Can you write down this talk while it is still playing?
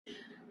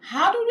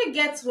How do we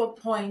get to a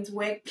point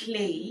where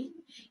Clay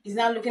is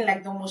now looking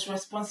like the most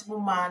responsible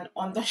man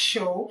on the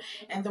show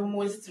and the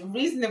most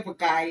reasonable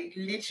guy,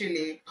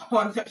 literally,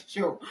 on the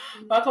show?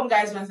 Welcome,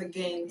 guys, once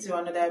again to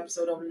another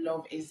episode of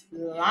Love is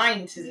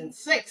Blind, Season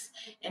 6.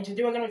 And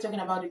today we're going to be talking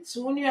about the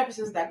two new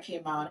episodes that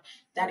came out.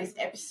 That is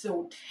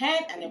episode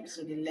 10 and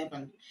episode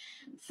 11.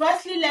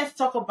 Firstly, let's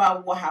talk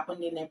about what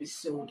happened in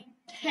episode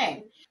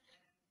 10.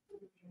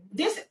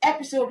 This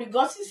episode, we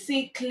got to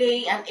see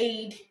Clay and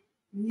Aid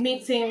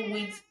meeting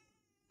with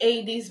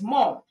Aid's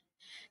mom.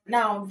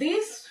 Now,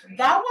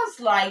 that was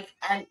like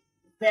a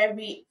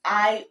very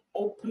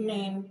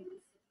eye-opening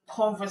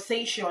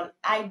conversation.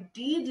 I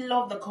did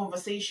love the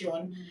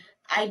conversation.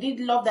 I did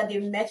love that they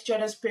met each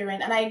other's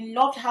parents, and I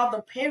loved how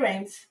the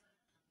parents.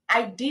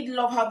 I did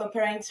love how the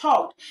parents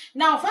talked.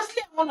 Now,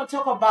 firstly, I want to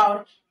talk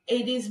about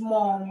Aid's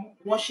mom.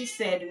 What she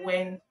said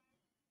when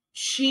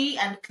she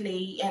and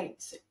Clay and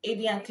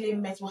Eddie and Clay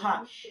met with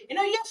her.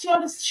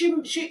 Yes,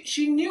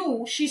 she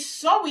knew, she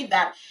saw it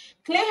that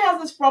Clay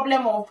has this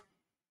problem of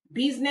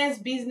business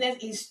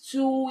is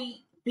too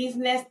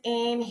business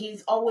in.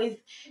 He's always,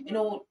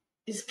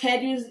 his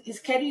schedule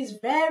is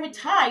very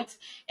tight,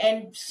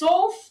 and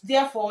so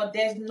therefore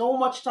there's no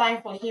much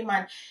time for him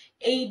and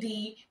AD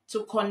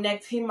to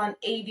connect, him and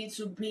AD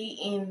to be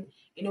in.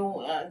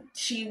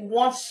 She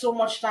wants so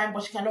much time,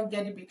 but she cannot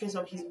get it because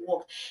of his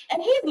work.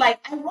 And he's like,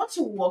 I want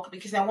to work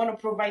because I want to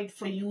provide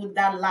for you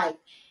that life.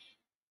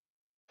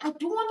 I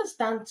do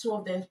understand two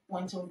of their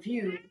points of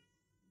view,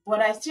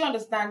 but I still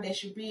understand there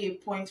should be a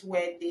point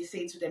where they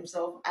say to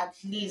themselves, at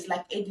least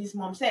like Eddie's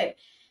mom said,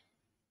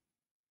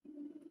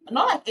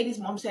 not like Eddie's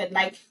mom said,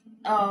 like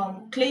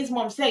Clay's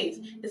mom says,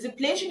 there's a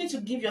place you need to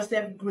give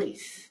yourself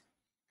grace.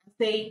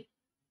 Say,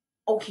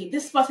 okay,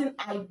 this person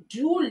I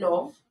do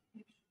love,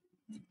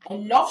 I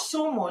love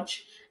so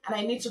much, and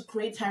I need to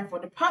create time for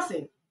the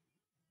person.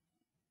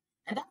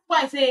 And that's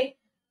why I say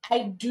I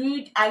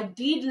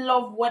did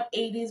love what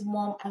Aid's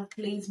mom and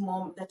Clay's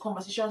mom, the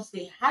conversations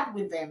they had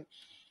with them.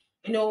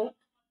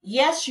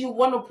 Yes, you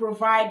want to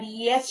provide,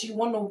 yes, you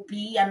want to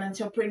be an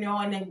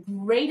entrepreneur and a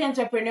great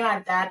entrepreneur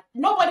at that.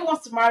 Nobody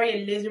wants to marry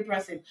a lazy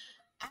person.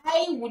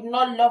 I would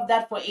not love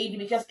that for AD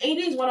because AD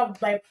is one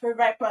of my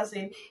favorite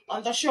person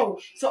on the show.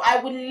 So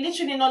I would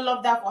literally not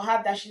love that for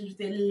her, that she's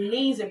a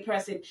lazy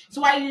person.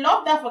 So I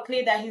love that for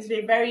Clay, that he's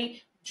a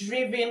very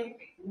driven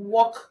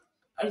work.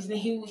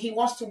 He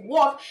wants to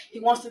work. He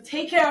wants to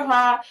take care of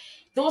her.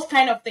 Those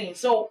kind of things.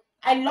 So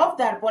I love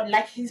that. But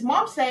like his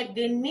mom said,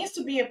 there needs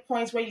to be a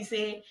point where you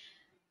say,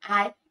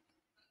 I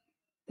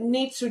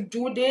need to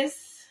do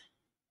this.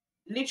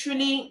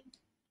 Literally,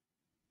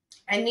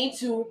 I need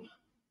to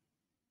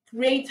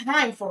create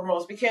time for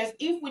us, because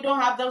if we don't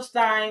have those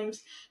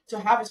times to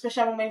have a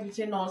special moment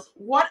between us,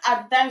 what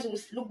at times we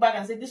look back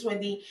and say these were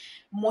the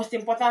most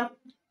important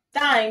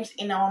times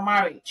in our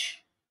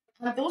marriage,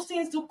 and those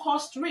things do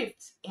cause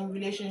rifts in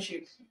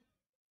relationships.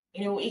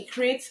 It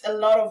creates a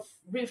lot of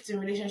rifts in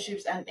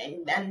relationships,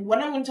 and we're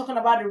not even talking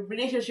about a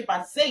relationship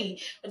per se,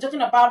 we're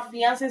talking about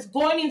fiancés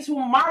going into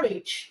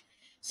marriage.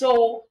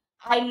 So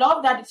I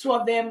love that the two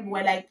of them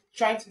were like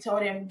trying to tell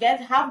them,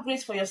 have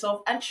grace for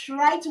yourself and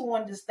try to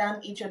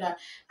understand each other.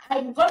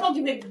 I'm gonna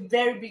give a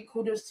very big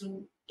kudos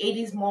to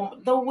Eddie's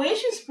mom. The way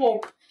she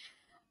spoke,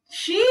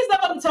 she's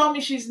not gonna tell me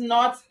she's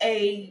not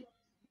a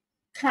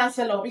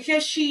counselor,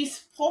 because she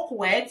spoke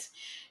words.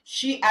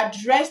 She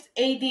addressed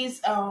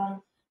Eddie's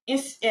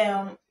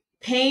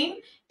pain,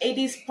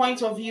 Eddie's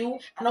point of view,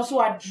 and also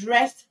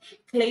addressed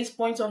Clay's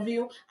point of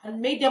view, and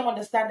made them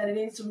understand that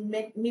they need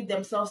to meet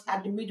themselves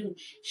at the middle.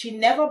 She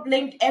never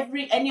blamed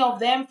any of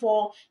them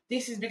for,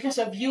 this is because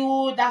of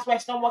you, that's why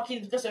it's not working,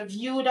 it's because of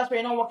you, that's why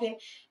you're not working.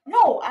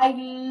 No, I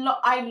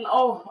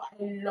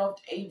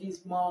loved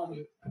Eddie's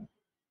mom.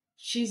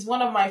 She's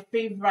one of my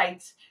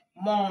favorite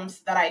moms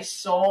that I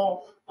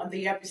saw on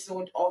the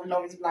episode of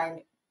Love is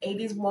Blind.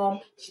 Eddie's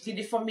mom, she did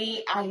it for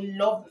me. I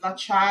love the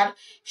child.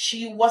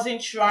 She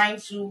wasn't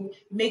trying to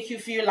make you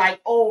feel like,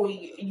 oh,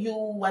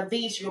 you are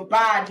this, you're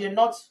bad, you're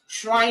not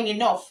trying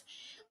enough.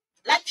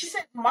 Like she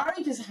said,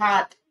 marriage is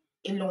hard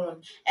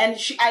alone. And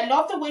I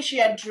love the way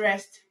she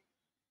addressed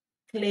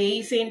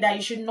Clay, saying that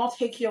you should not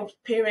take your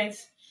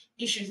parents'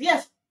 issues.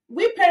 Yes,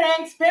 we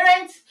parents,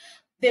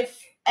 they've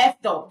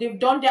effed up. They've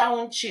done their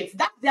own shit.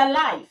 That's their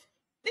life.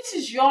 This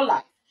is your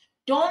life.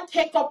 Don't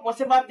take up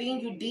whatever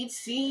thing you did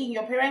see in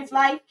your parents'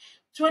 life.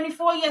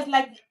 24 years,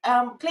 like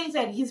Clay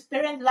said, his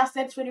parents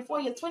lasted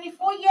 24 years.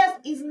 24 years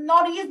is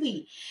not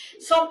easy.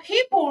 Some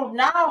people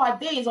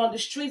nowadays on the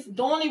streets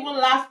don't even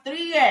last 3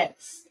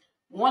 years.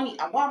 Why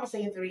am I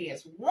saying 3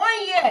 years?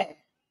 1 year.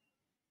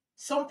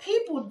 Some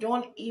people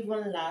don't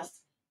even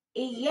last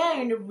a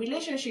year in a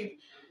relationship,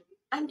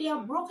 and they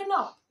are broken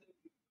up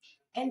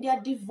and they are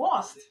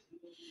divorced.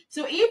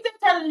 So if they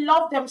can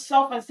love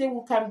themselves and say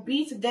we can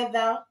be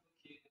together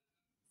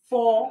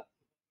for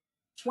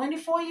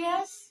 24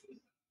 years,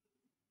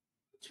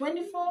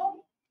 24,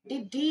 they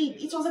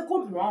did. It was a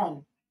good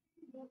run.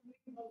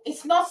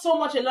 It's not so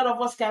much a lot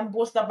of us can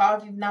boast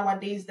about it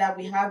nowadays that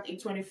we have a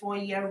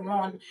 24-year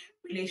run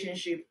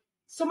relationship.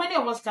 So many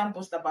of us can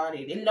boast about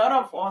it. A lot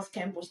of us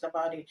can boast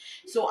about it.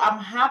 So I'm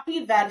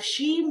happy that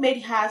he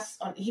made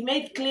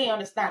Clay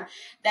understand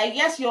that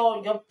yes,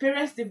 your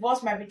parents'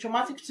 divorce might be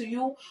traumatic to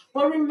you,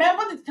 but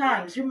remember the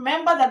times.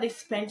 Remember that they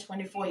spent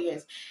 24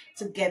 years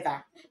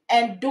together,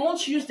 and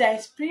don't use their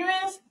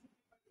experience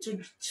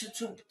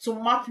to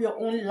map your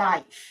own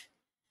life.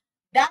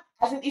 That,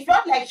 as in, it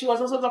felt like she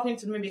was also talking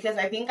to me, because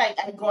I think I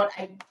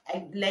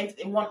learned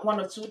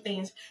one or two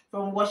things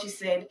from what she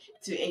said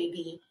to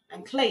AD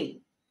and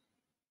Clay.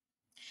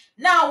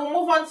 Now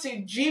we'll move on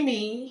to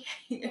Jimmy.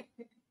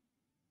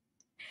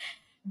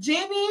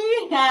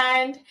 Jimmy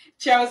and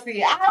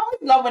Chelsea. I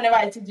always love whenever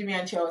I see Jimmy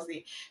and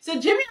Chelsea. So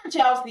Jimmy and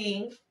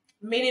Chelsea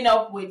meeting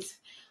up with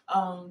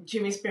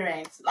Jimmy's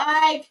parents.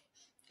 Like,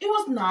 it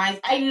was nice.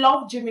 I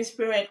love Jimmy's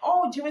parent.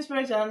 Oh, Jimmy's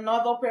parents are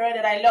another parent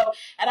that I love.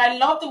 And I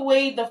love the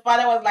way the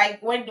father was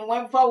like, when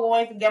before we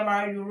wanted to get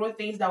married, we wrote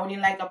things that we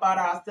didn't like about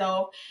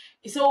ourselves.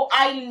 So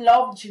I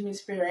love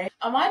Jimmy's parent.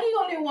 Am I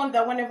the only one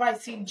that whenever I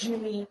see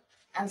Jimmy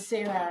and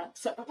Sarah,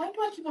 so why do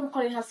I keep on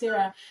calling her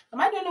Sarah? Am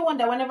I the only one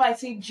that whenever I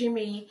see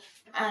Jimmy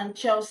and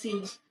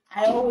Chelsea,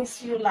 I always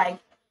feel like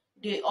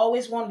they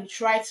always want to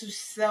try to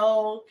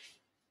sell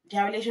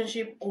their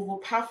relationship over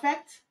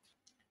perfect?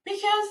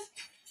 Because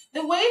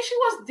the way she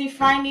was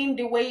defining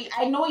the way,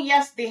 I know,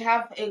 yes, they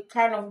have a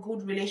kind of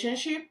good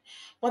relationship,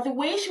 but the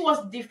way she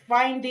was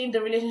defining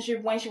the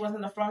relationship when she was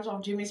in the front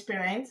of Jimmy's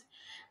parents,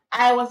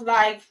 I was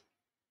like,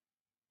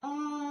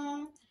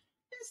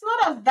 it's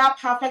not as that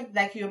perfect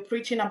like you're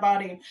preaching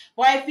about it.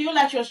 But I feel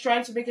like she was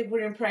trying to make a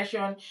good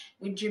impression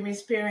with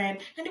Jimmy's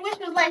parent. And the way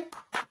she was like,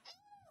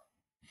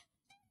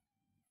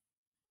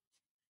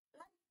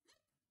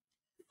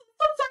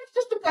 sometimes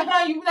just look at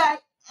her, you be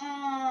like,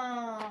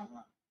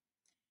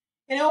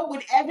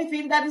 with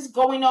everything that is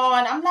going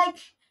on. I'm like,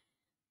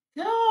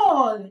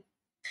 no,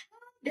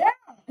 down.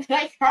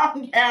 Like,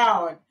 calm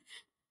down.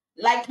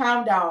 Like,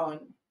 calm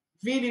down.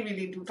 Really,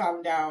 really do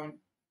calm down.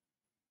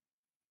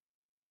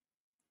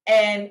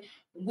 And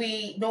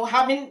we know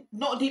having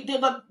no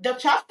the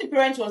child's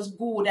parents was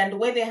good, and the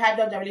way they had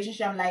the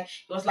relationship, I'm like,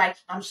 it was like,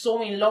 I'm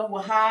so in love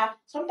with her.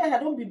 Sometimes I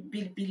don't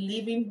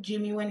believing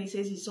Jimmy when he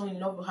says he's so in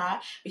love with her,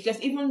 because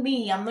even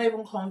me, I'm not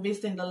even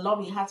convinced in the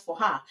love he has for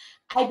her.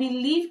 I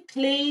believe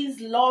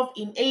Clay's love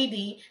in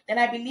AD, then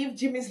I believe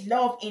Jimmy's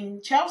love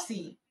in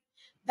Chelsea.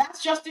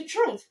 That's just the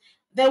truth.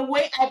 The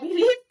way I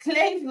believe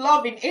Clay's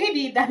love in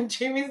AD than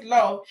Jimmy's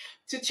love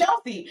to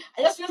Chelsea.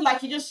 I just feel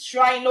like he just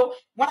trying.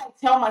 When I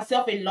tell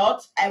myself a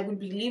lot, I would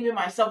believe in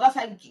myself. That's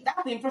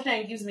the impression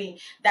it gives me.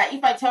 That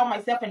if I tell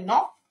myself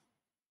enough,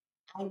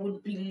 I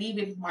would believe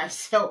in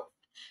myself.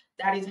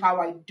 That is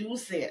how I do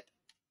see it.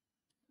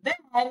 Then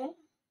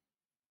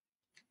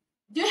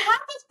you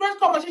have this great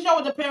conversation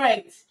with the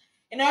parents.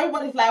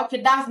 Everybody's like,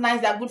 okay, that's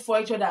nice. They're good for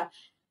each other.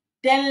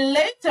 Then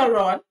later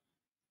on,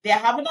 they're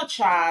having a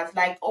chat,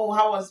 like, oh,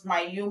 how was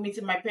you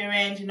meeting my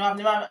parents? I've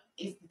never,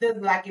 it's this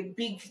like a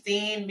big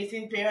thing,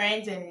 meeting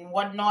parents and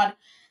whatnot.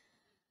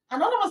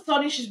 And all of a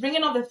sudden, she's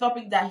bringing up the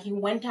topic that he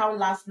went out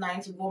last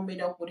night to go meet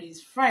up with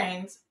his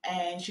friends,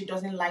 and she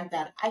doesn't like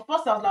that. At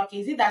first, I was like,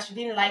 is it that she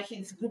didn't like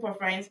his group of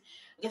friends?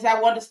 Because I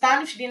would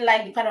understand if she didn't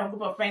like the kind of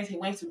group of friends he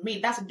went to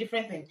meet. That's a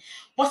different thing.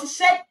 But she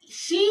said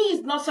she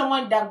is not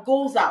someone that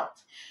goes out.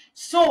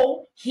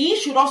 So he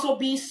should also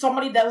be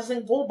somebody that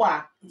doesn't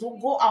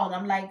don't go out.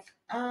 I'm like,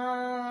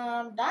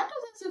 that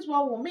doesn't sit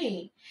well with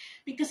me.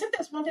 Because if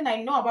there's one thing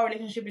I know about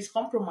relationship is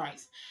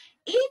compromise.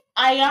 If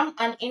I am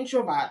an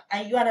introvert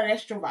and you are an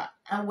extrovert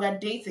and we're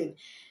dating,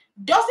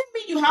 doesn't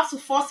mean you have to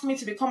force me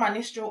to become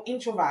an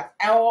introvert,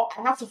 or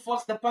I have to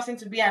force the person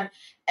to be an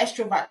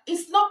extrovert.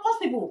 It's not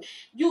possible.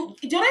 The only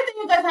thing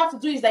you guys have to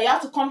do is that you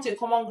have to come to a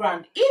common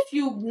ground. If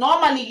you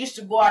normally used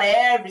to go out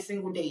every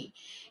single day,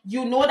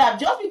 you know that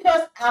just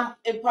because I'm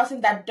a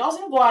person that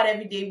doesn't go out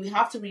every day, you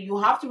have to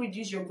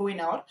reduce your going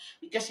out,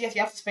 because yes,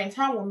 you have to spend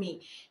time with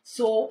me.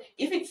 So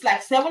if it's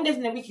like 7 days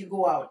in a week you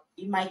go out,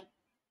 it might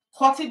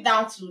cut it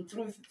down to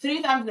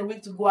three times in a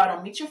week to go out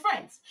and meet your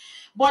friends.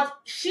 But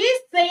she's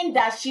saying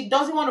that she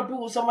doesn't want to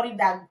be with somebody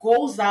that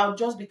goes out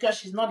just because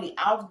she's not the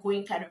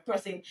outgoing kind of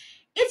person.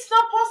 It's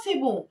not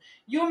possible.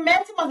 You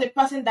met him as a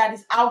person that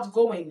is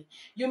outgoing.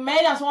 You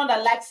met him as someone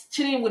that likes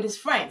chilling with his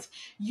friends.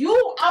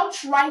 You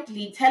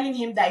outrightly telling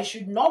him that he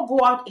should not go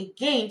out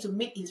again to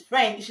meet his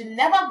friends. You should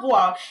never go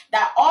out.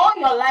 That all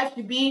your life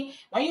should be,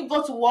 when you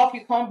go to work,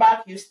 you come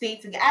back, you stay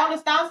together. I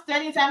understand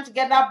spending time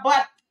together,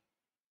 but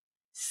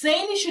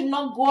saying he should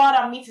not go out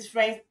and meet his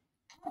friends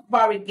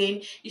ever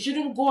again, he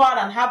shouldn't go out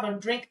and have a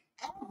drink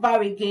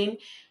ever again,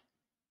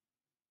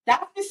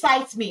 that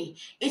besides me.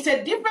 It's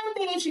a different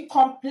thing if she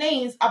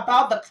complains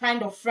about the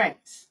kind of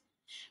friends,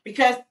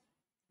 because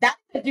that's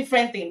a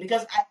different thing,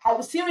 because I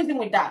was serious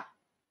with that.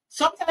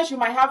 Sometimes you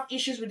might have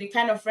issues with the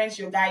kind of friends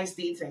your guy is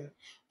dating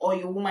or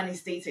your woman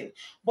is dating,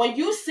 but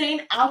you saying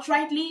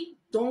outrightly,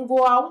 don't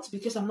go out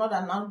because I'm not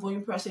an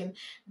outgoing person,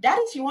 that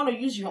is, you want to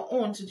use your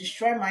own to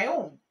destroy my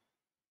own.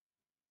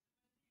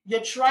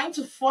 You're trying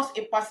to force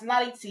a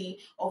personality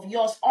of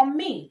yours on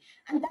me.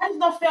 And that is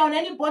not fair on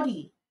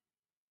anybody.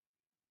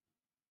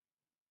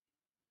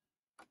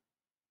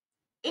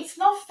 It's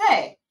not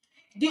fair.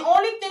 The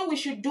only thing we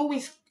should do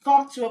is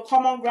come to a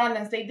common ground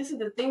and say, this is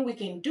the thing we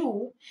can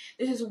do.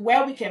 This is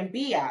where we can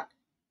be at.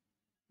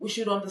 We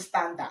should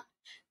understand that.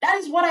 That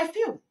is what I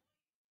feel.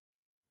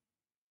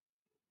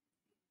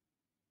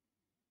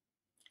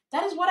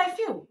 That is what I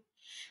feel.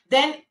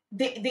 Then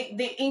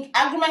the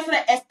argument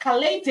started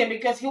escalating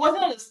because he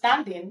wasn't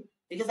understanding.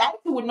 Because I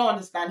would not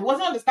understand. He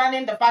wasn't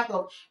understanding the fact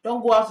of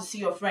don't go out to see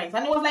your friends.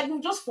 And it was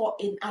like just for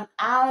an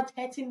hour,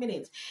 30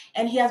 minutes.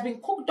 And he has been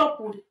cooked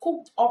up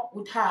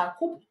with her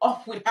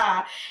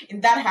in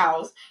that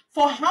house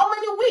for how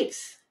many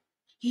weeks?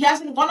 He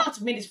hasn't gone out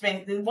to meet his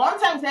friends. The one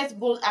time he had to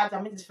go out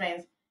and meet his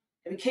friends,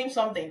 it became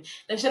something.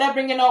 They started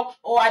bringing up,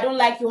 oh, I don't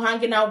like you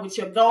hanging out with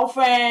your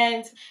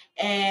girlfriend.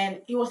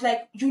 And he was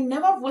like, you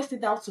never voiced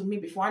it out to me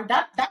before. And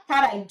that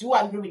part I do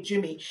agree with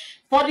Jimmy.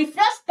 For the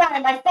first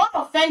time, I felt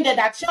offended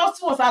that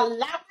Chelsea was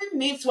allowing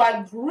me to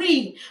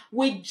agree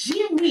with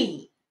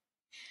Jimmy.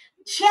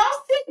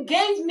 Chelsea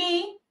gave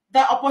me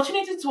the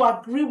opportunity to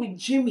agree with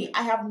Jimmy.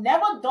 I have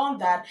never done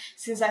that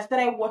since I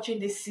started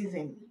watching this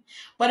season.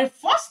 But the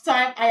first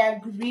time I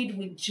agreed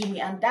with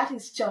Jimmy, and that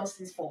is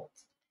Chelsea's fault.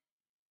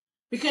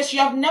 Because you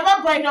have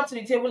never brought it up to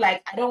the table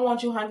like, I don't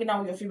want you hanging out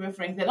with your female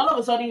friends. Then all of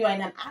a sudden you're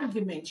in an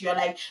argument. You're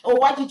like, oh,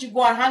 why did you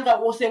go and hang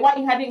out? Or say, why are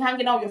you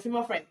hanging out with your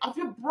female friends? Have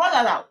you brought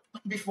that out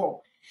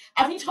before?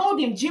 Have you told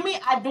him, Jimmy,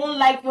 I don't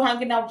like you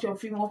hanging out with your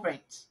female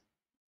friends?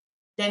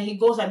 Then he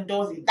goes and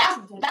does it.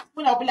 That's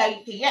when I'll be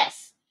like,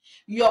 yes,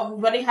 we've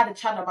already had a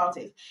chat about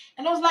it.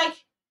 And I was like,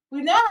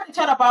 we never had a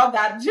chat about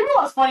that. Jimmy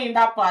was funny in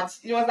that part.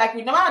 It was like,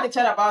 we never had a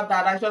chat about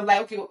that. And she was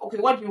like, okay,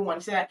 what do you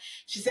want?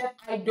 She said,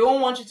 I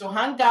don't want you to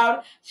hang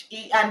out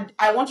and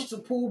I want you to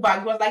pull back.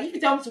 He was like, if you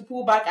tell me to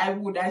pull back, I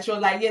would. And she was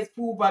like, yes,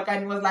 pull back.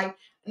 And he was like,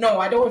 no,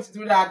 I don't want to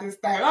do that this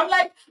time. I'm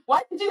like,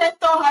 why did you then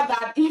tell her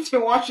that if she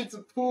wants you to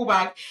pull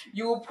back,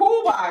 you will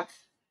pull back?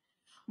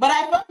 But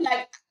I felt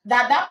like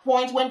that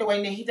point when they were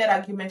in a heated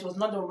argument was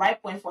not the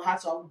right point for her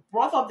to have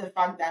brought up the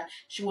fact that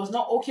she was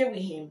not okay with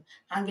him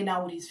hanging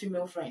out with his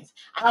female friends.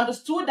 I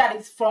understood that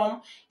it's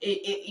from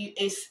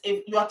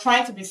if you are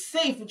trying to be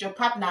safe with your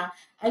partner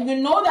and you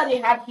know that they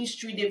had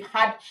history,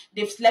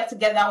 they've slept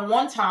together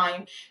one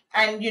time,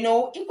 and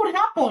it could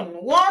happen.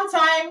 One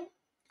time,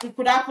 it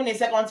could happen a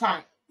second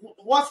time.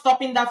 What's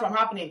stopping that from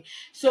happening?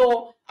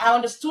 So I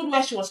understood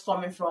where she was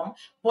coming from,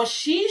 but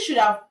she should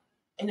have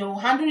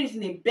handle it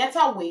in a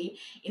better way,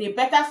 in a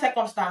better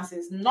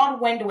circumstances, not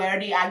when they were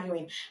already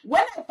arguing.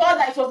 When I thought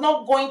that it was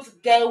not going to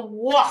get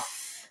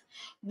worse,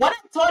 when I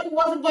thought it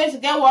wasn't going to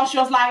get worse, she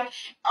was like,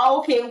 oh,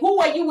 okay, who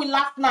were you with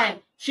last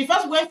night? She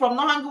first went from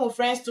not hanging with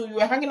friends to you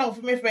were hanging out with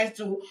female friends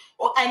to,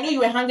 oh, I knew you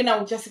were hanging out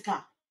with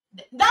Jessica.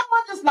 That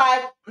one is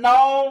like,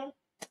 no,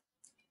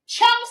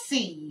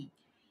 Chelsea,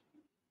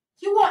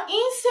 you are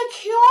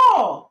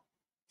insecure.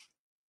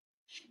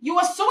 You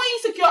were so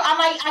insecure, and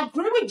I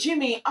agree with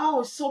Jimmy.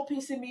 Oh, it's so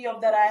pissing me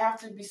off that I have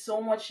to be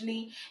so much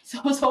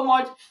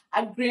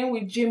agreeing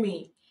with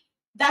Jimmy.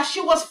 That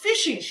she was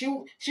fishing.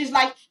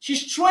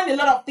 She's throwing a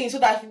lot of things so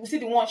that she will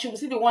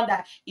see the one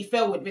that he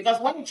fell with. Because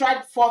when he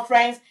tried for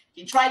friends,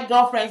 he tried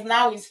girlfriends.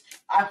 Now it's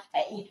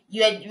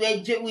you're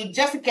with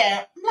Jessica.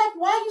 I'm like,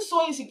 why are you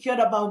so insecure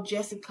about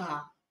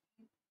Jessica?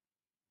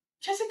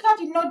 Jessica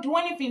did not do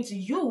anything to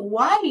you.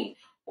 Why?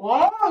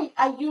 Why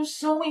are you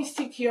so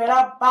insecure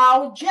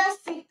about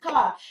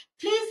Jessica?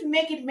 Please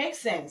make it make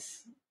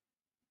sense.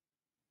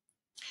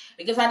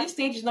 Because at this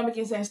stage, it's not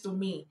making sense to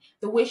me.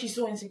 The way she's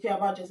so insecure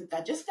about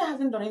Jessica. Jessica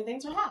hasn't done anything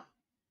to her.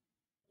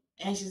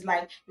 And she's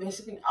like, you're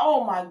sleeping.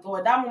 Oh my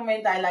God, that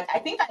moment I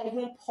think I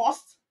even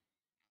paused.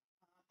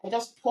 I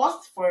just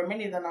paused for a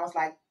minute and I was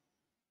like,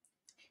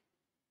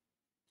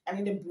 I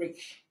need a break.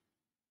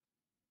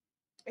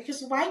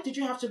 Because why did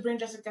you have to bring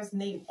Jessica's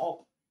name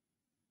up?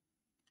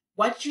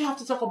 Why did you have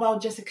to talk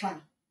about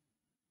Jessica?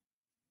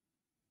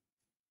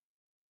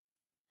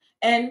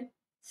 And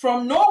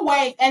from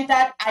nowhere it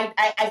entered,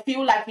 I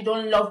feel like you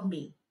don't love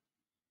me.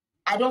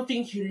 I don't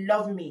think you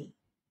love me.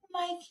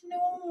 I'm like,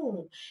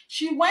 no.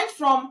 She went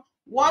from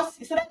worse,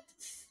 it started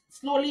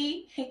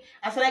slowly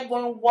and started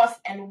going worse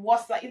and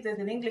worse. If there's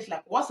an English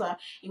like worse,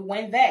 it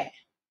went there.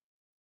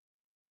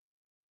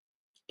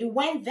 It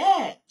went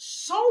there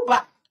so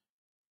bad.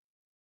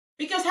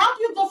 Because how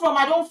do you go from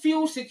I don't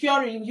feel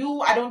secure in you,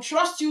 I don't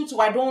trust you, to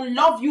I don't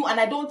love you, and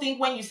I don't think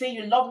when you say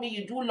you love me,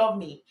 you do love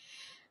me?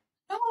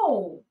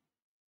 No.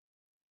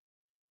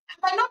 I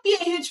might not be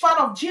a huge fan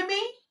of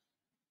Jimmy.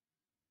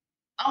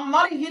 I'm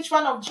not a huge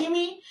fan of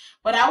Jimmy,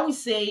 but I would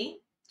say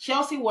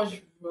Chelsea was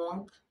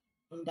wrong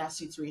in that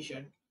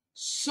situation.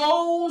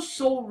 So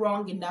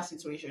wrong in that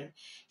situation.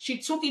 She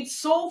took it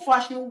so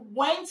far. She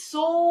went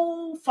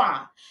so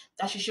far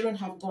that she shouldn't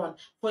have gone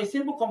for a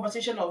simple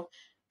conversation of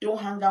don't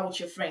hang out with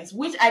your friends,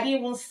 which I didn't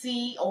even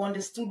see or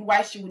understood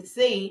why she would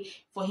say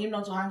for him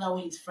not to hang out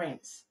with his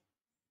friends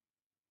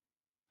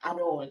at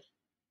all.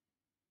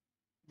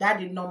 That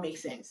did not make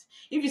sense.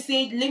 If you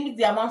say limit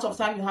the amount of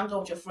time you hang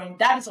out with your friend,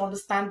 that is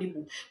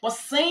understandable. But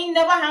saying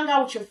never hang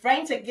out with your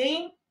friends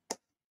again,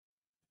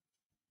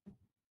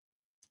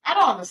 I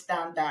don't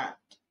understand that.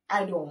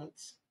 I don't.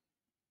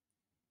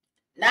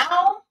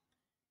 Now,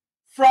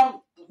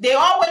 from they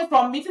all went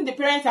from meeting the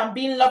parents and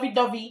being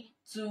lovey-dovey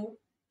to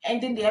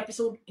ending the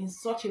episode in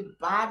such a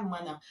bad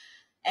manner.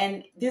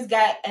 And this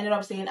guy ended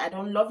up saying, I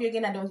don't love you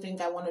again. I don't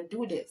think I want to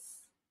do this.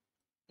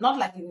 Not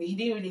like he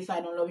didn't really say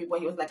I don't love you, but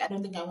he was like, I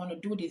don't think I want to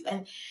do this.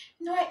 And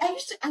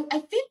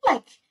I feel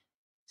like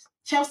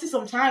Chelsea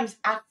sometimes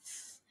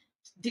acts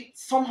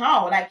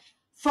somehow like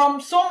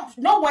from some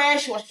nowhere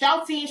she was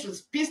shouting, she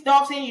was pissed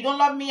off, saying, "You don't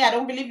love me, I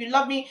don't believe you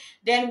love me."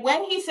 Then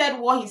when he said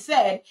what he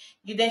said,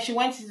 then she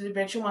went into the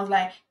bedroom and was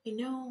like,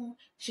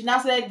 she now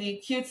said the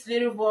cute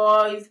little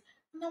voice.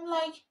 And I'm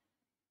like,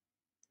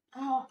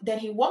 oh, then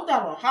he walked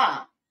out on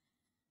her.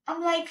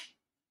 I'm like,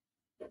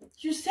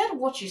 you said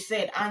what you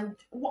said, and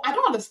I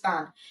don't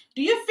understand.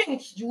 Do you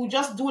think you will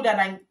just do that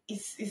and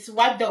it's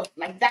wiped up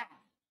like that?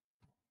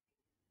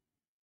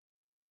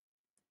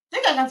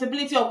 Take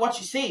accountability of what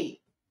you say.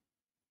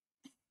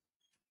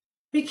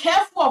 Be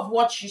careful of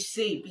what you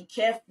say. Be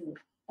careful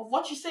of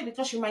what you say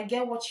because you might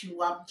get what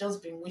you have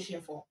just been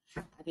wishing for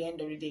at the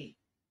end of the day.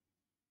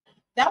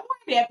 That was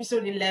the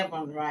episode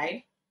 11,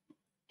 right?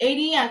 AD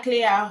and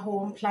Clay are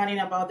home planning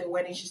about the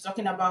wedding. She's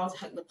talking about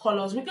the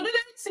colors. We couldn't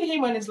even see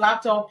him on his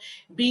laptop,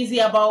 busy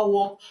about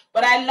work.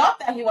 But I love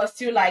that he was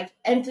still like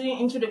entering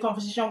into the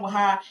conversation with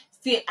her,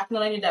 still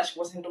acknowledging that she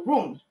was in the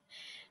room.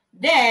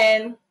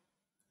 Then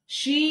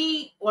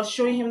she was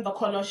showing him the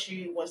color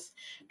she was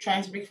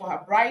trying to pick for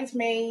her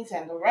bridesmaids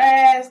and the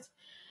rest.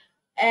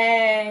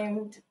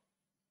 And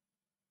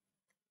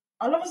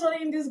all of a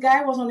sudden, this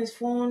guy was on his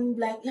phone,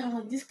 like,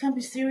 yeah, this can't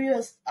be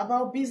serious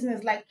about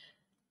business. Like,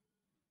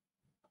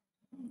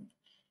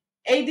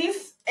 AD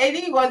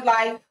was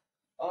like,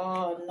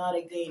 oh, not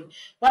again.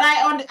 But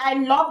I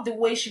love the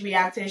way she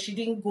reacted. She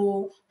didn't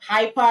go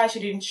hyper. She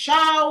didn't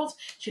shout.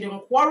 She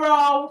didn't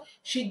quarrel.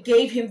 She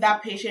gave him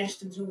that patience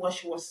to do what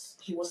he was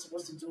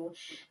supposed to do.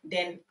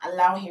 Then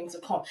allow him to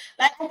come.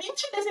 Like, I think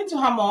she listened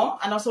to her mom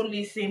and also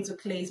listened to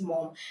Clay's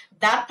mom.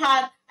 That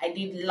part I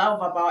did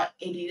love about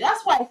AD.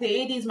 That's why I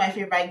say AD is my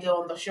favorite girl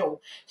on the show.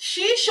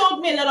 She showed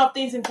me a lot of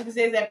things in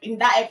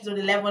that episode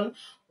 11.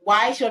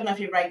 Why she was my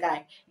favorite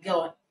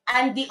girl.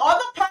 And the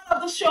other part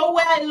of the show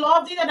where I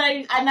loved it and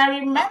I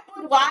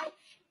remembered why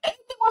Amy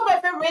was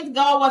my favorite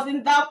girl was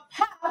in that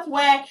part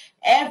where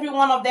every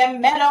one of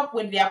them met up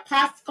with their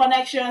past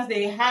connections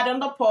they had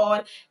on the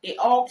pod. They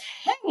all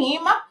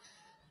came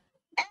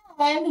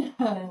and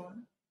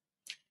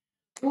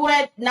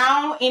we're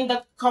now in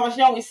the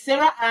conversation with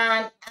Sarah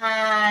Ann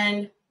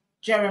and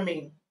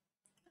Jeramey.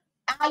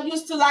 I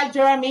used to like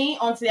Jeramey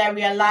until I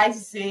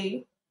realized he's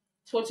a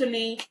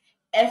totally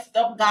effed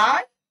up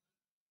guy.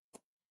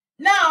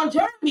 Now,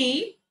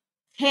 Jeramey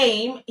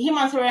him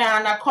and Sarah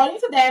Ann, according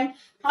to them,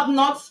 have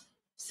not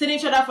seen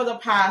each other for the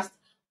past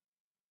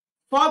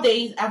 4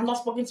 days, have not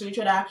spoken to each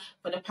other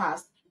for the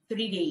past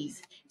 3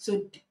 days.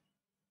 So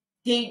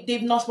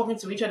they've not spoken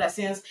to each other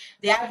since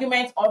the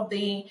argument of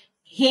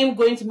him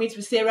going to meet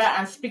with Sarah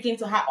and speaking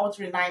to her all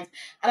 3 nights.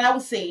 And I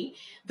would say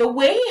the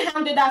way he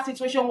handled that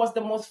situation was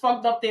the most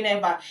fucked up thing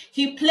ever.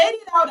 He played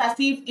it out as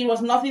if it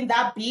was nothing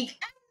that big.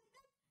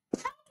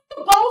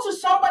 You go to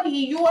somebody,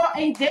 you are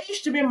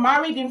engaged to be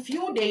married in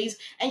few days,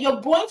 and you're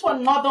going to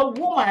another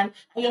woman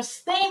and you're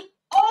staying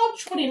all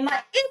through the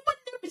night, even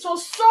if it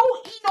was so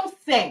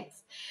innocent.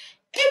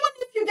 Even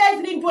if you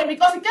guys didn't do it,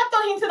 because he kept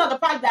on hinting at the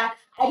fact that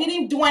I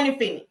didn't do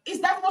anything.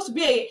 Is that supposed to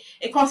be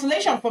a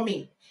consolation for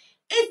me?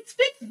 It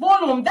speaks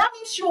volume. That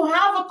means you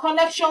have a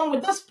connection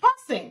with this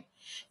person.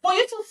 For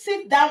you to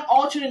sit down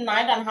all through the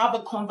night and have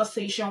a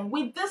conversation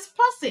with this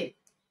person.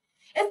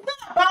 It's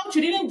not about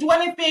you didn't do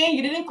anything,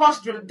 you didn't cross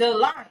the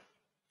line.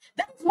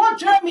 That's what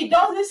Jeramey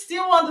doesn't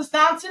still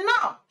understand till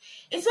now.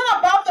 It's not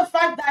about the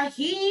fact that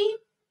he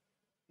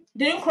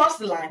didn't cross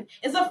the line.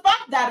 It's the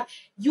fact that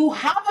you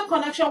have a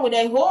connection with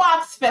a whole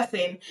ass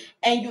person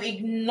and you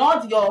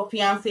ignored your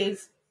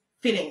fiance's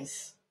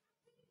feelings.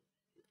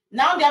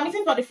 Now they are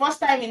meeting for the first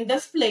time in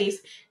this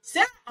place.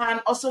 Sarah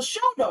Ann also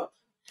showed up.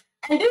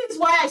 And this is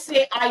why I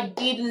say I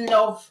did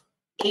love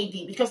AD,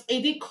 because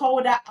AD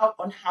called her out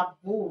on her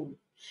bull.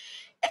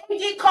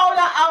 AD called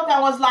her out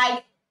and was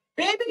like,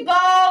 baby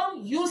girl,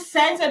 you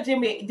sent a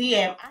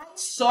DM. I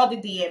saw the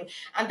DM.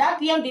 And that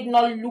DM did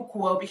not look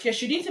well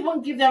because you didn't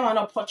even give them an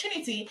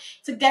opportunity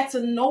to get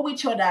to know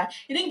each other.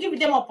 You didn't give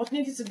them an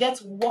opportunity to get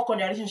to work on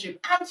their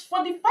relationship. And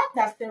for the fact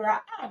that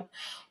Sarah Ann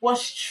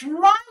was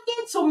trying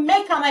to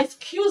make an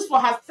excuse for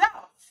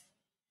herself,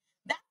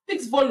 that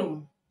speaks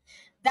volume.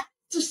 That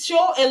to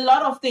show a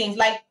lot of things.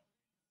 Like,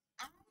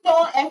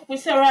 don't F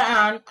with Sarah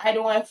Ann, I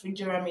don't F with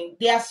Jeramey.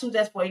 They are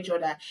suited for each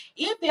other.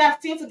 If they are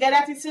still together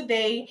till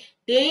today,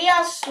 they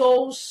are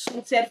so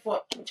suited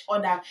for each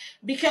other.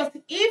 Because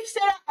if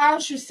Sarah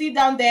Ann should sit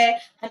down there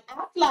and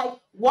act like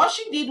what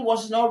she did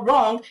was not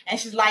wrong, and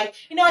she's like,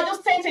 I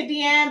just sent a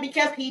DM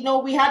because,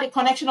 we had a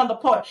connection on the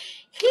pod.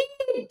 He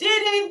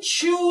didn't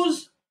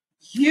choose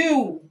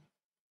you.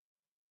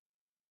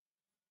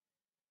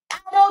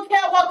 I don't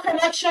care what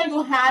connection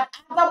you had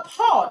at the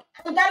pod.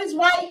 And that is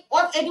why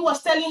what Eddie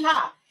was telling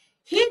her.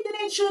 He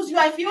didn't choose you.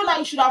 I feel like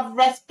you should have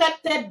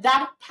respected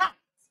that part.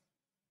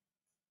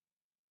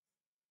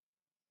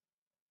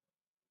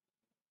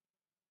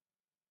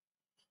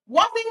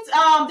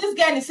 Wasn't this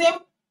girl in the same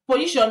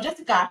position,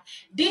 Jessica?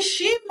 Did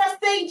she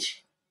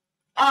message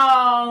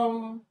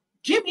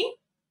Jimmy?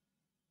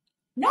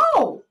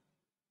 No.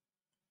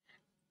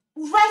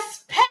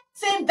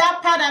 Respecting that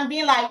part and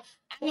being like,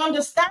 I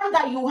understand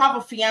that you have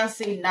a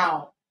fiance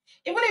now.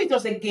 Even if it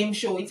was a game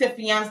show, it's a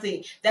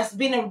fiance. There's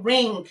been a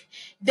ring.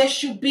 There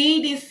should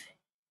be this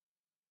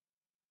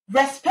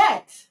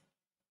respect.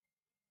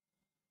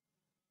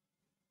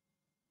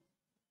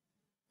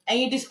 And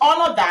you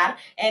dishonor that.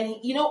 And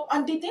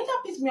and the thing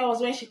that pissed me off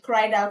was when she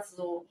cried out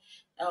to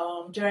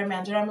Jeramey,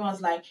 and Jeramey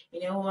was like,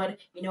 you know what,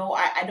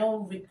 I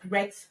don't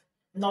regret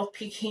not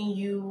picking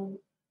you.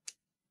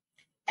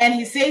 And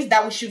he says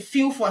that we should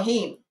feel for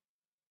him.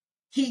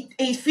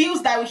 He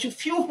feels that we should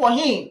feel for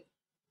him.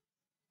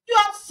 You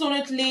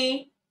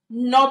absolutely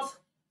not.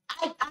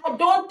 I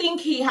don't think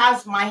he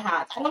has my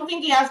heart. I don't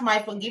think he has my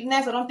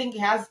forgiveness. I don't think he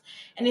has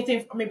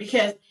anything for me,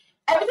 because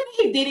everything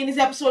he did in this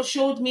episode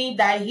showed me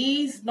that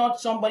he's not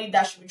somebody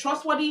that should be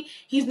trustworthy.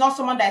 He's not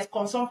someone that is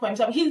concerned for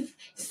himself. He's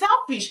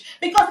selfish,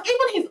 because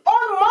even his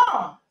own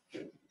mom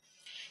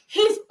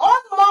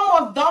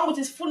was done with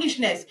his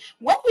foolishness.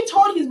 When he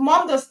told his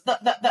mom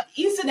the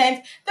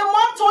incident, the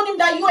mom told him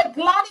that you were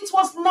glad it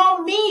was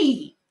not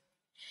me.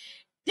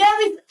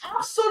 There is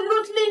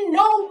absolutely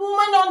no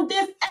woman on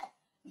this earth,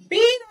 be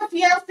it a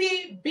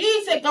fiancé, be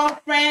it a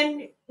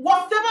girlfriend,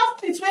 whatever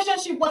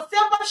situationship,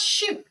 whatever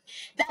ship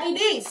that it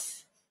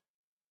is,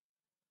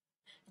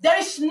 there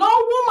is no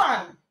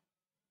woman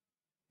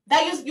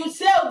that you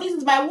say, oh, this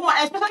is my woman,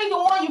 especially the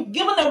one you've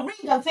given a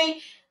ring and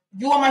say,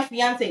 you are my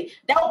fiance.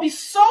 That will be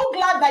so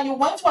glad that you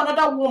went to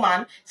another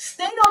woman,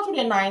 stayed on through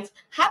the night,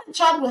 had a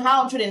child with her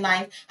on through the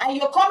night, and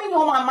you're coming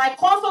home, and my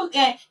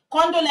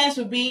condolence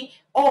will be,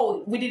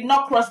 oh, we did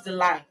not cross the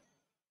line.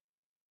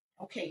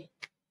 Okay.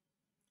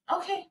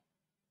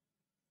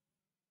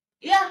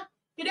 Yeah,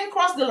 you didn't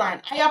cross the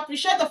line. I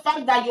appreciate the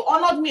fact that you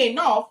honored me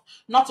enough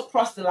not to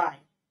cross the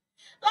line.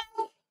 Like,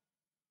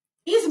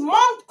 his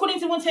mom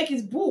couldn't even take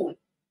his bull.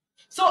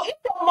 So if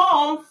your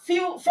mom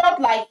felt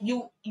like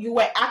you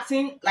were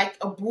acting like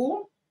a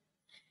bull,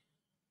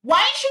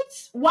 why should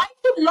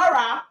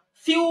Laura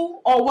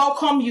feel or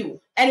welcome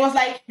you? And it was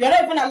like, you're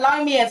not even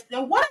allowing me to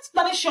explain. What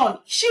explanation?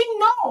 She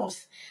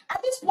knows.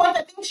 At this point,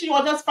 I think she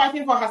was just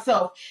fighting for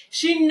herself.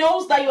 She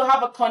knows that you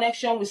have a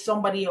connection with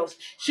somebody else.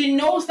 She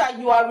knows that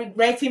you are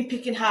regretting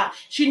picking her.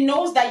 She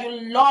knows that you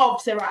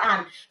love Sarah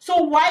Ann.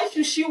 So why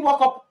should she walk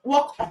up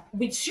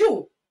with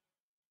you?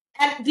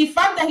 And the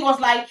fact that he was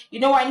like,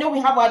 I know we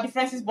have our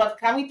differences, but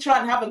can we try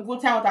and have a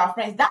good time with our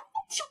friends? That's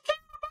what you care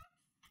about?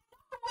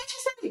 What she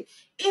said.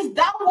 Is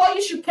that what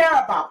you should care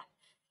about?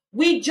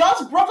 We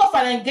just broke off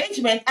an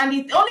engagement, and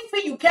the only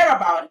thing you care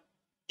about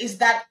is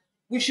that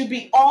we should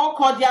be all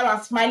cordial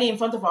and smiling in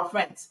front of our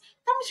friends.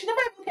 That means she never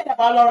even cared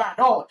about Laura at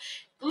all.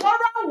 Laura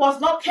was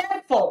not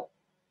cared for.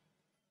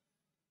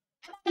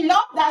 And I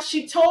love that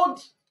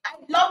I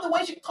love the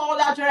way she called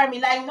out Jeramey,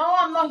 like, no,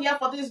 I'm not here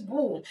for this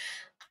bull.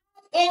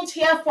 Ain't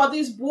here for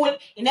this bull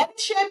in any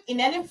shape, in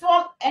any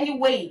form, any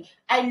way.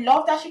 I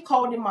love that she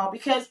called him out,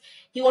 because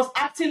he was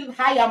acting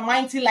high and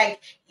mighty,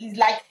 like he's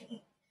like,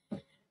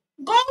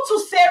 go to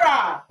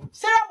Sarah.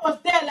 Sarah was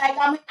there like,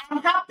 I'm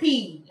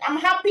happy. I'm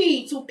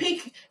happy to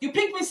pick. You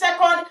pick me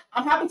second.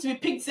 I'm happy to be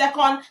picked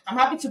second. I'm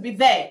happy to be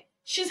there.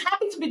 She's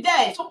happy to be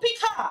there. So pick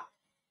her.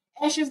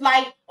 And she's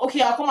like,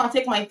 okay, I'll come and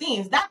take my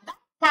things. That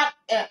part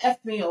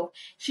effed me up.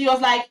 She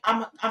was like,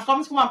 I'm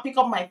coming to come and pick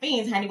up my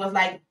things. And he was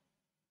like,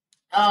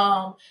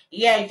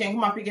 yeah, you can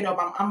come and pick it up.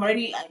 I'm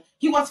ready.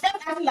 He was first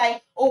asking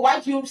like, oh,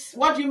 what do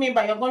you mean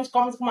by you're going to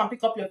come and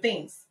pick up your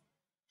things?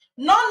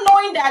 Not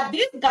knowing that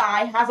this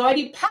guy has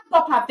already packed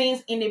up her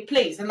things in a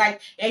place, and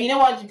like, yeah, you know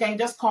what, you can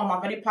just come, I've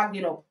already packed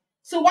it up.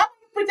 So why are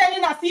you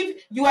pretending as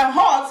if you were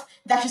hot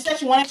that she said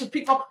she wanted to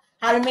pick up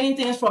her remaining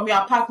things from your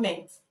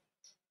apartment?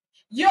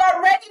 You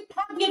already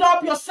packed it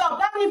up yourself.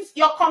 That means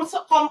your subconscious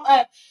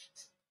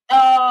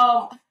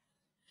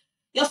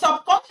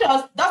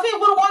doesn't even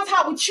want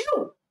her with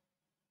you.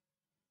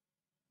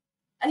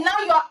 And now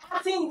you're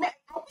acting. I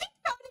think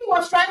somebody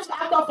was trying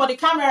to act up for the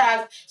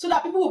cameras so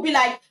that people would be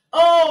like,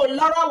 oh,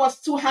 Laura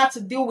was too hard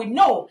to deal with.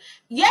 No.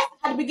 Yes,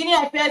 at the beginning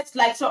I felt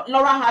like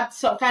Laura had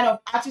some kind of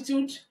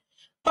attitude.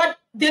 But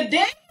the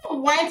day I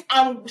went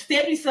and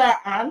stayed with Sarah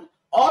Ann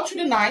all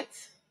through the night,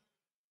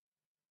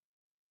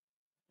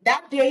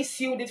 that day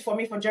sealed it for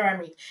me for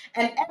Jeramey.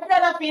 And every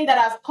other thing that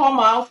has come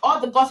out, all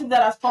the gossip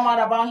that has come out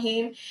about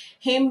him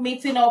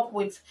meeting up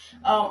with,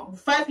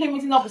 first him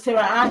meeting up with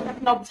Sarah Ann,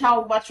 meeting up with her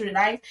over through the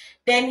night,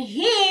 then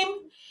him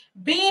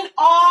being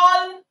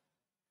all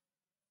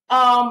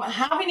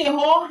having a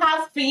whole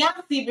house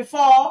fiancé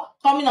before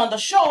coming on the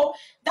show,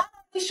 that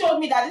showed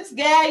me that this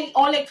guy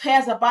only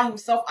cares about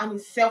himself and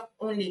himself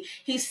only.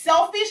 He's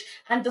selfish,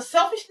 and the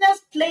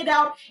selfishness played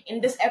out in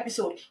this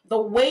episode. The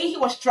way he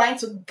was trying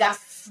to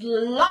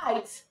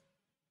gaslight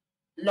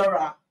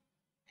Laura,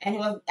 and he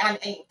was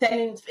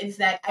telling it's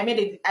like, I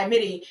made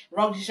a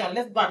wrong decision.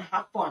 Let's go and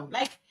have fun.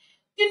 Like,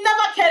 you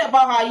never cared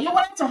about her. You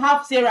wanted to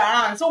have Sarah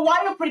Ann. So why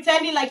are you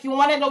pretending like you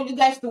wanted all you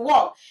guys to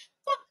work?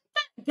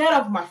 Get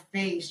off my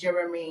face,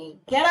 Jeramey.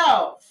 Get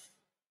off.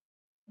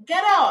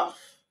 Get off.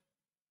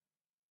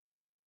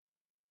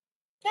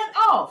 Get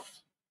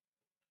off.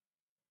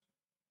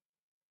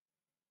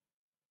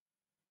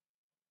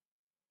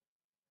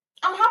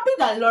 I'm happy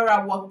that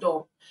Laura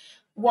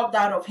walked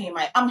out of him.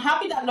 I'm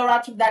happy that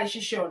Laura took that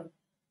decision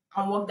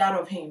and walked out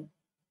of him.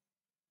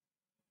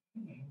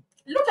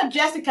 Look at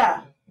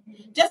Jessica.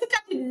 Jessica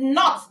did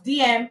not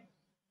DM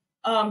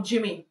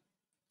Jimmy.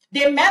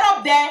 They met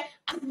up there.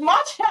 As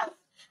much as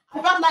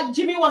I felt like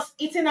Jimmy was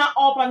eating her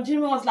up, and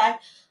Jimmy was like,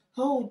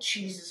 "Oh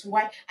Jesus,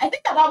 why?" I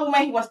think at that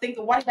moment he was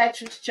thinking, "Why did I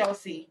choose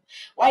Chelsea?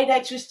 Why did I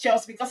choose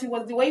Chelsea?" Because it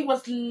was the way he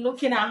was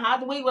looking at her,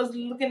 the way he was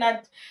looking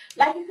at,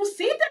 like you could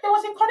see that there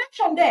was a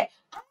connection there.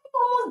 I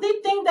almost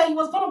did think that he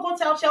was gonna go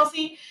tell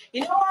Chelsea,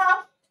 "You know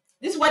what?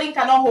 This wedding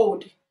cannot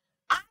hold."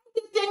 I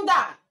did think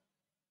that.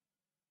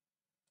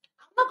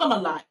 I'm not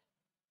gonna lie.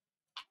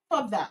 I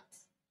thought that.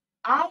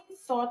 I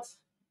thought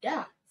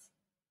that.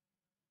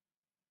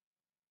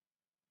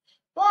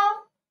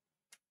 Well,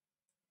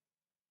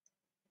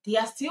 they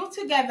are still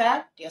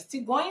together. They are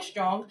still going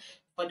strong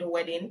for the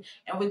wedding.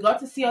 And we got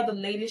to see all the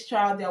ladies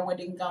try out their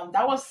wedding gown.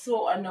 That was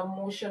so an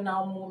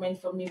emotional moment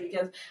for me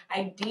because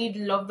I did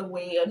love the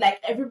way, like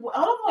everybody,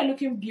 all of them were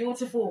looking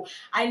beautiful.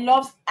 I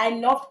loved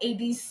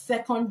AD's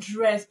second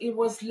dress. It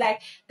was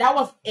like that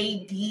was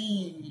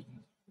AD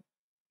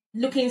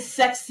looking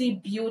sexy,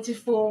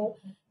 beautiful,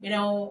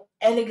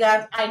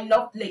 elegant. I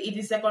loved the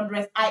AD's second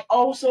dress. I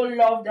also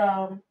loved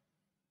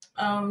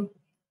um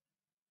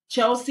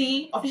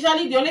Chelsea.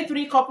 Officially, the only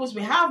three couples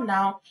we have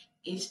now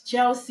is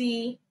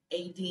Chelsea,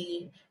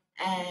 AD,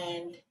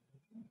 and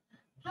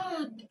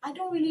I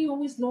don't really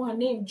always know her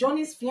name,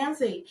 Johnny's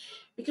fiance,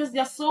 because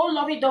they're so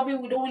lovey-dovey.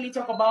 We don't really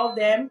talk about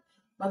them,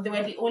 but they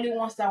were the only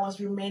ones that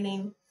was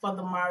remaining for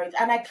the marriage,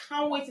 and I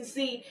can't wait to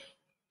see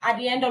at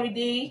the end of the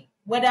day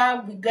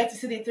whether we get to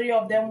see the three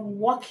of them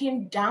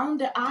walking down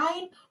the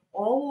aisle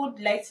or would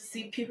like to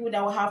see people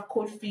that will have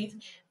cold feet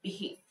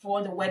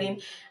before the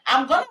wedding.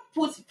 I'm gonna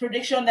put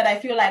prediction that I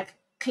feel like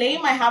Clay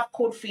might have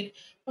cold feet.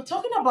 But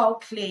talking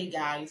about Clay,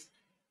 guys,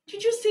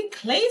 did you see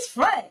Clay's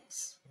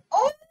friends?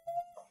 Oh,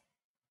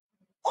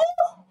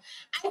 oh!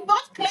 I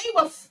thought Clay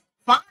was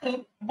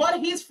fine, but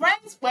his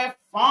friends were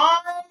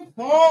fine,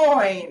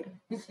 fine.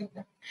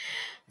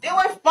 They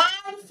were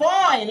fine,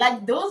 fine.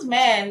 Like those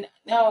men,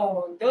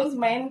 no, those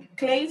men,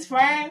 Clay's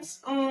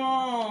friends,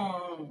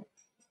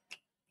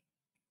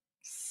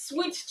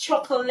 sweet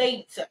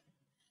chocolate,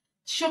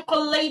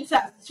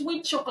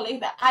 sweet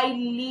chocolate. I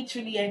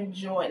literally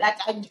enjoy. Like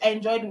I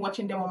enjoyed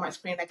watching them on my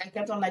screen. Like I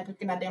kept on like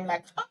looking at them.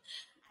 Like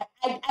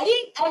I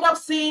didn't end up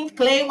seeing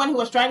Clay when he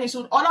was trying to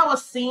shoot. All I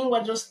was seeing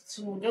was just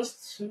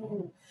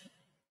two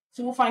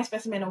fine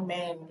specimen of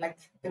men. Like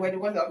they were the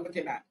ones I was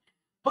looking at.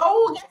 But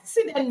we'll get to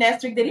see them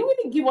next week. They didn't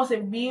really give us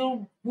a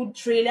real good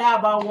trailer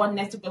about what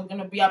next week was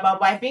gonna be about.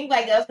 But I think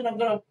like that's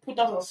gonna put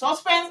us on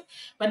suspense.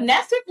 But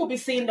next week we'll be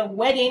seeing the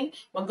wedding.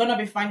 We're gonna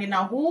be finding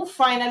out who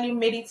finally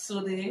made it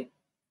to the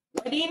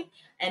wedding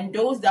and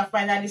those that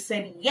finally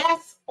said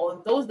yes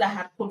or those that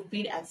had cold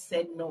feet and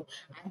said no.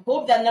 I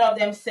hope that none of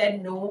them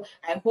said no.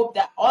 I hope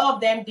that all of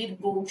them did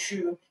go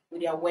through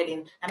with their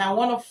wedding. And I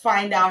want to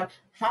find out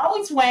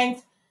how it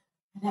went.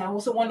 And I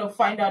also want to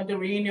find out the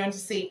reunion to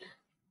see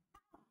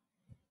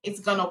it's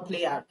gonna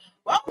play out.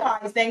 Well,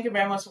 guys, thank you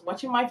very much for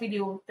watching my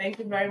video. Thank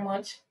you very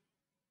much.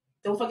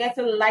 Don't forget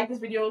to like this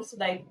video so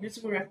that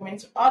YouTube will recommend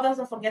to others.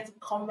 Don't forget to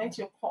comment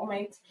your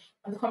comment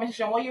on the comment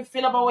section. What you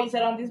feel about what you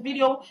said on this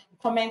video,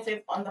 comment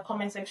it on the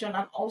comment section.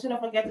 And also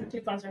don't forget to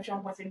click on the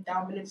subscription button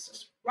down below to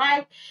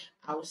subscribe.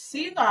 I will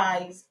see you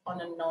guys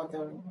on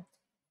another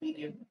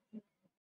video.